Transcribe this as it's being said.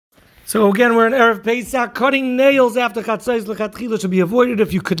So again, we're in Erev Pesach. Cutting nails after Chatzos l'chatchila should be avoided.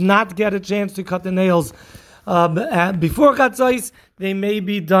 If you could not get a chance to cut the nails before Chatzos, they may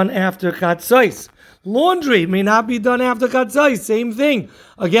be done after Chatzos. Laundry may not be done after Chatzos. Same thing.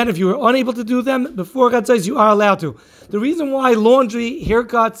 Again, if you were unable to do them before Chatzos, you are allowed to. The reason why laundry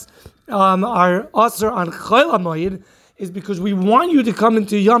haircuts are usher on Chol HaMoed is because we want you to come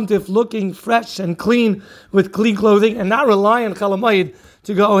into Yom Tif looking fresh and clean with clean clothing and not rely on Chol HaMoed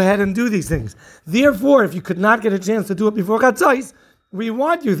to go ahead and do these things. Therefore, if you could not get a chance to do it before Chatzos, we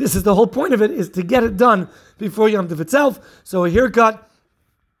want you, this is the whole point of it, is to get it done before Yom Tif itself. So a haircut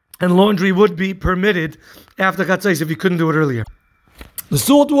and laundry would be permitted after Chatzos if you couldn't do it earlier. The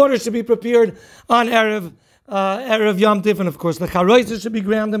salt water should be prepared on Erev Yom Tif, and of course the charoises should be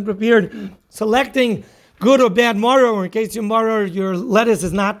ground and prepared. Selecting good or bad maror, or in case your lettuce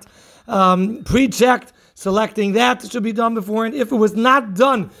is not pre-checked, selecting that should be done before. And if it was not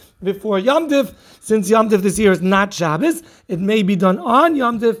done before Yom Tif, since Yom Tif this year is not Shabbos, it may be done on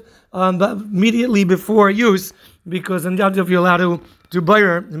Yom Tif, but immediately before use, because on Yom Tif you're allowed to do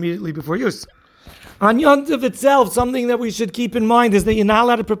bayr immediately before use. On Yom Tif itself, something that we should keep in mind is that you're not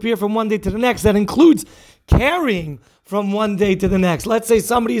allowed to prepare from one day to the next. That includes carrying from one day to the next. Let's say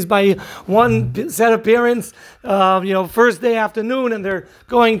somebody is by one set of parents, first day afternoon, and they're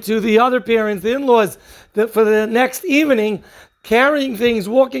going to the other parents, the in-laws, for the next evening. Carrying things,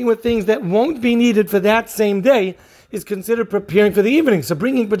 walking with things that won't be needed for that same day is considered preparing for the evening. So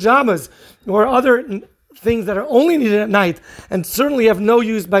bringing pajamas or other things that are only needed at night and certainly have no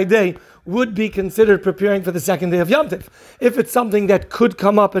use by day would be considered preparing for the second day of Yom Tif. If it's something that could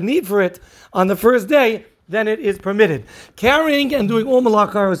come up a need for it on the first day, then it is permitted. Carrying and doing all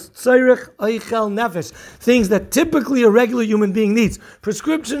malachar is tzorich eichel nefesh, things that typically a regular human being needs.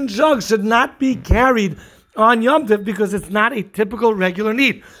 Prescription drugs should not be carried on Yom Tif because it's not a typical regular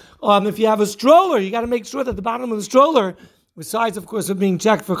need. If you have a stroller, you got to make sure that the bottom of the stroller, besides of course of being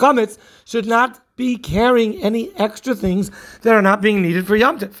checked for chametz, should not be carrying any extra things that are not being needed for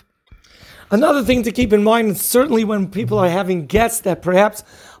Yom Tif. Another thing to keep in mind is certainly when people are having guests that perhaps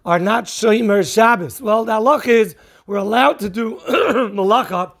are not Shomer Shabbos. Well, the halacha is we're allowed to do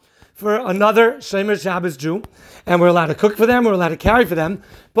malacha for another Shomer Shabbos Jew, and we're allowed to cook for them, we're allowed to carry for them,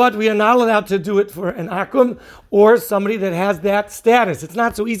 but we are not allowed to do it for an akum or somebody that has that status. It's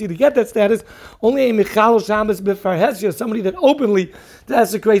not so easy to get that status. Only a Michal Shabbos B'Farhesia, somebody that openly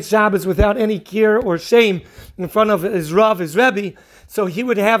desecrates Shabbos without any care or shame in front of his Rav, his Rebbe, so he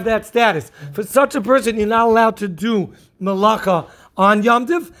would have that status. For such a person, you're not allowed to do malacha on Yom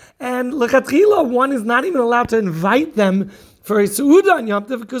Tif, and l'chatchila, one is not even allowed to invite them for a Seudah on Yom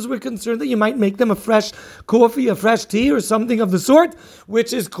Tif because we're concerned that you might make them a fresh coffee, a fresh tea, or something of the sort,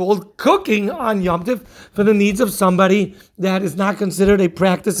 which is called cooking on Yom Tif for the needs of somebody that is not considered a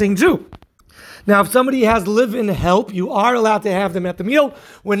practicing Jew. Now, if somebody has live-in help, you are allowed to have them at the meal.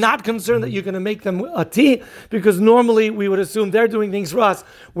 We're not concerned that you're going to make them a tea, because normally we would assume they're doing things for us.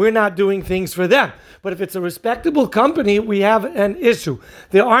 We're not doing things for them. But if it's a respectable company, we have an issue.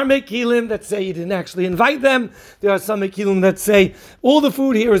 There are mekilim that say you didn't actually invite them. There are some mekilim that say, all the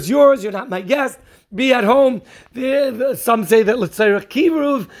food here is yours, you're not my guest. Be at home. Some say that l'tzorich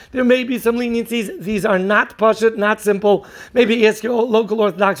kiruv. There may be some leniencies. These are not pashut, not simple. Maybe ask your local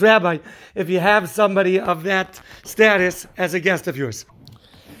Orthodox rabbi if you have somebody of that status as a guest of yours.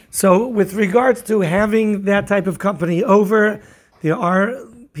 So with regards to having that type of company over, there are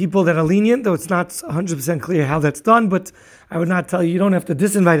people that are lenient, though it's not 100% clear how that's done, but I would not tell you don't have to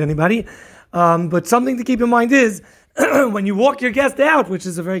disinvite anybody. But something to keep in mind is, when you walk your guest out, which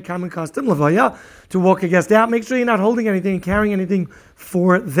is a very common custom, levaya, to walk a guest out, make sure you're not holding anything and carrying anything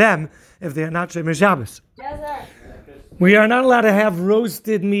for them if they are not Shomer Shabbos. We are not allowed to have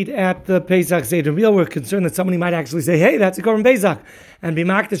roasted meat at the Pesach Seder meal. We're concerned that somebody might actually say, hey, that's a Korban Pesach, and be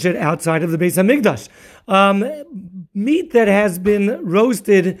makdash it outside of the Beis HaMikdash. Meat that has been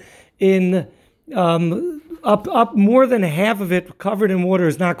roasted in up more than half of it covered in water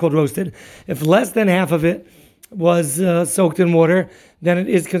is not called roasted. If less than half of it was soaked in water, then it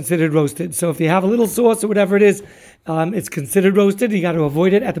is considered roasted. So if you have a little sauce or whatever it is, it's considered roasted. You got to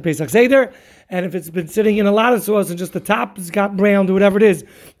avoid it at the Pesach Seder. And if it's been sitting in a lot of sauce and just the top has got browned or whatever it is,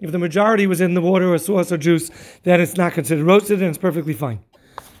 if the majority was in the water or sauce or juice, then it's not considered roasted and it's perfectly fine.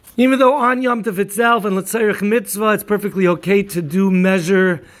 Even though on Yom Tov itself and l'tzorich mitzvah, it's perfectly okay to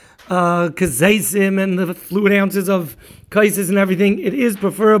measure kazaisim and the fluid ounces of kaisis and everything, it is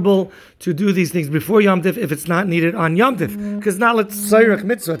preferable to do these things before Yom Tif if it's not needed on Yom Tif. Because not l'tzorich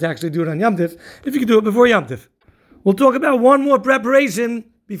mitzvah to actually do it on Yom Tif if you can do it before Yom Tif. We'll talk about one more preparation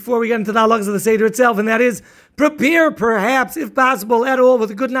before we get into the halakhas of the Seder itself, and that is prepare, perhaps, if possible, at all,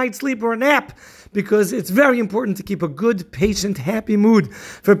 with a good night's sleep or a nap, because it's very important to keep a good, patient, happy mood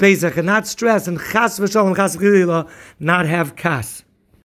for Pesach and not stress and chas v'shalom, chas v'chilila, not have kas.